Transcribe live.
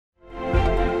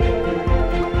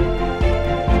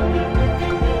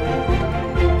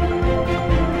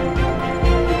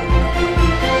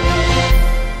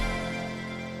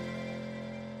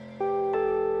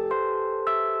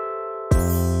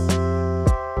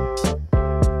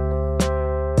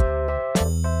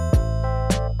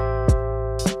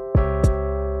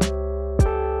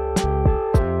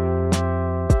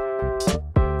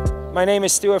My name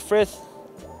is Stuart Frith,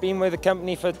 been with the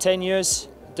company for 10 years,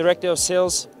 Director of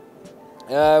Sales.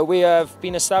 We have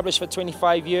been established for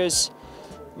 25 years,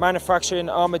 manufacturing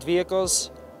armoured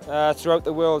vehicles throughout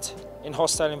the world in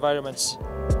hostile environments.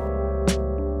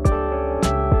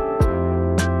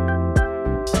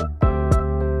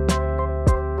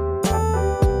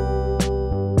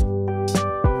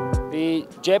 The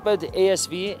Gepard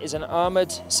ASV is an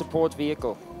armoured support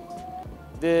vehicle.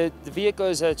 The vehicle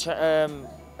is a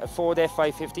Ford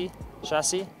F550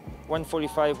 chassis,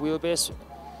 145 wheelbase.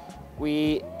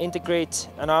 We integrate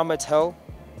an armoured hull,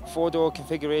 4-door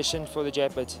configuration for the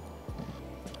Gepard.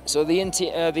 So the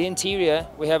interior,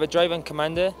 we have a driver and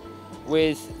commander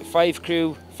with 5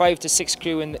 to 6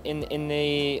 crew in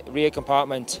the rear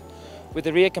compartment. With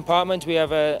the rear compartment, we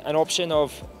have an option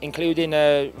of including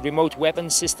a remote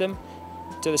weapon system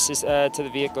to the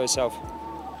vehicle itself.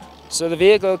 So the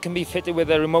vehicle can be fitted with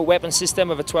a remote weapon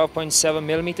system of a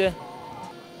 12.7mm.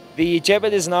 The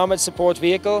Gepard is an armoured support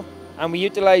vehicle, and we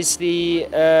utilise the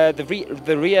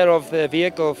rear of the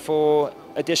vehicle for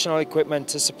additional equipment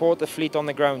to support the fleet on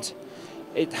the ground.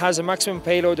 It has a maximum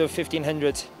payload of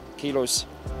 1,500 kilos.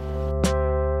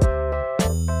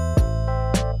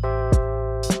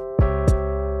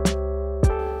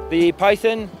 The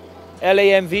Python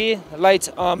LAMV, light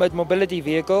armoured mobility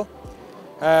vehicle,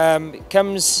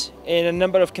 comes in a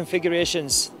number of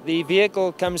configurations. The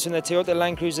vehicle comes in a Toyota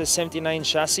Land Cruiser 79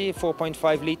 chassis,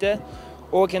 4.5 litre,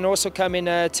 or can also come in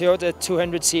a Toyota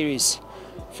 200 series,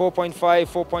 4.5,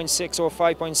 4.6 or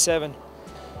 5.7.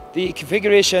 The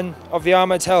configuration of the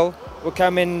armoured hull will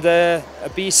come in a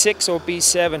B6 or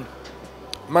B7,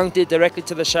 mounted directly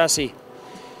to the chassis.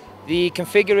 The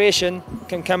configuration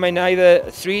can come in either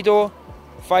 3-door,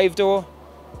 5-door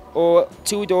or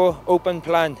 2-door open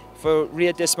plan for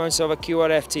rear dismounts of a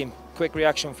QRF team, quick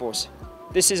reaction force.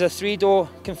 This is a 3-door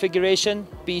configuration,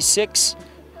 B6,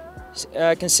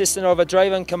 consisting of a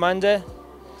driver and commander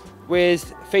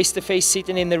with face-to-face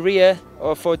seating in the rear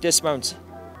or for dismount.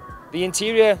 The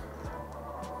interior,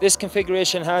 this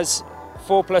configuration has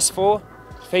 4+4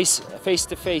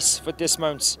 face-to-face for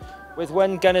dismounts, with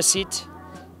 1 gunner seat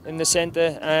in the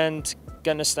centre and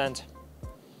gunner stand.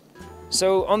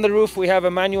 So on the roof we have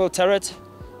a manual turret,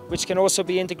 which can also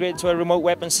be integrated to a remote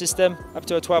weapon system up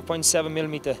to a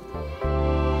 12.7mm.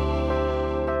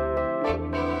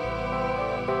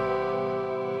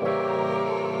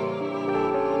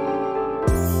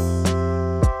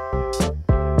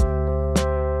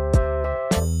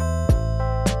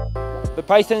 The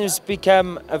Python has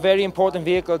become a very important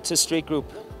vehicle to Streit Group.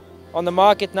 On the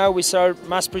market now we start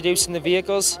mass producing the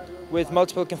vehicles with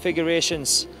multiple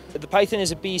configurations. The Python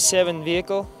is a B7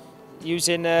 vehicle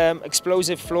using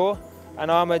explosive floor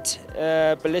and armoured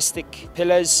ballistic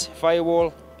pillars,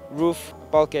 firewall, roof,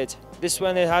 bulkhead. This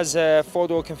one, it has a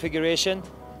 4-door configuration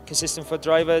consisting for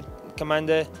driver,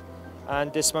 commander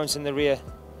and dismounts in the rear,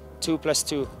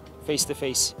 2+2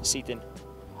 face-to-face seating.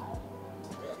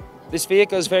 This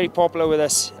vehicle is very popular with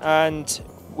us, and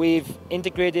we've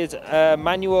integrated a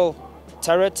manual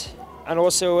turret and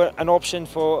also an option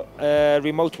for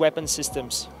remote weapon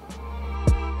systems.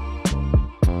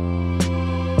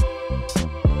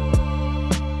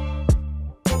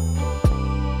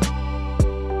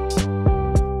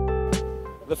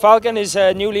 The Falcon is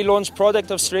a newly launched product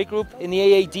of Streit Group in the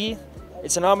AAD.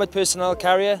 It's an armoured personnel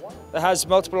carrier that has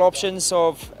multiple options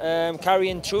of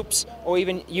carrying troops or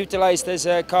even utilised as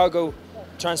a cargo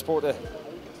transporter.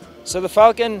 So the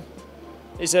Falcon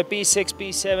is a B6,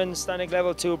 B7 standard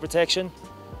level 2 protection.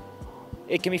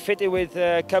 It can be fitted with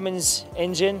a Cummins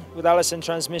engine with Allison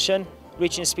transmission,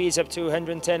 reaching speeds up to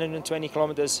 110, 120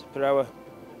 kilometers per hour.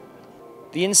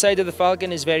 The inside of the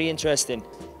Falcon is very interesting.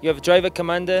 You have a driver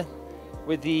commander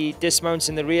with the dismounts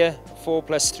in the rear,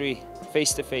 4+3,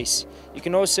 face-to-face. You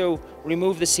can also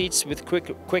remove the seats with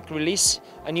quick release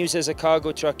and use as a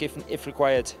cargo truck if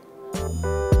required.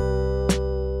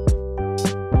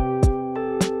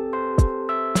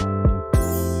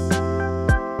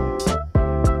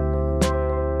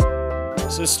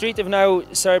 So Streit have now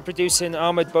started producing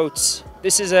armoured boats.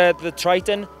 This is the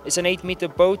Triton. It's an 8-metre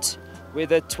boat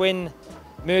with a twin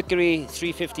Mercury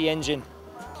 350 engine.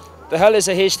 The hull is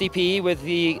a HDPE with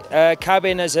the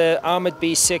cabin as an armoured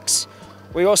B6.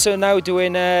 We're also now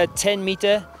doing a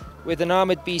 10-metre with an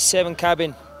armoured B7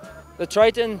 cabin. The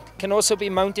Triton can also be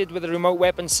mounted with a remote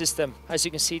weapon system, as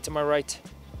you can see to my right.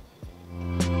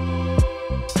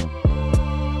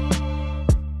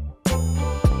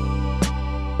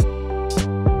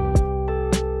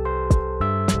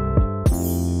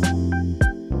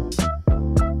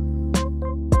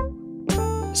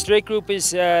 Streit Group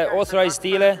is authorised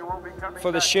dealer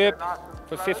for the SHERP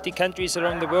for 50 countries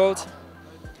around the world.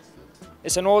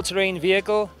 It's an all-terrain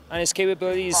vehicle, and its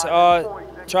capabilities are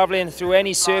traveling through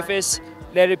any surface,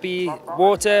 let it be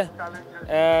water,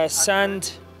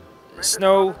 sand,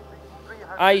 snow,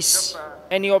 ice,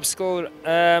 any obstacle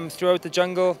throughout the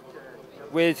jungle,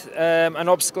 with an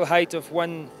obstacle height of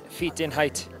 1 feet in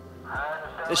height.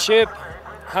 The SHERP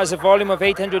has a volume of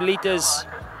 800 litres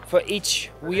for each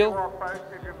wheel.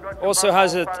 Also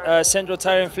has a central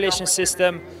tire inflation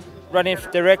system running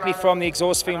directly from the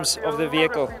exhaust fumes of the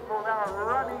vehicle.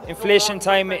 Inflation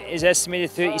time is estimated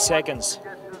 30 seconds.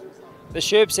 The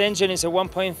SHERP's engine is a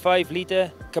 1.5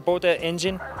 litre Gepard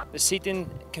engine. The seating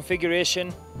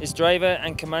configuration is driver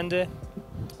and commander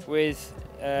with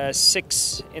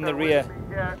 6 in the rear.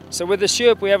 So with the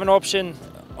SHERP we have an option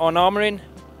on armouring,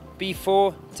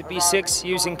 B4 to B6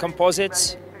 using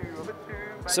composites.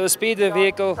 So the speed of the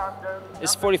vehicle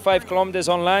is 45 kilometers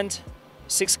on land,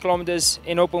 6 kilometers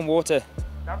in open water.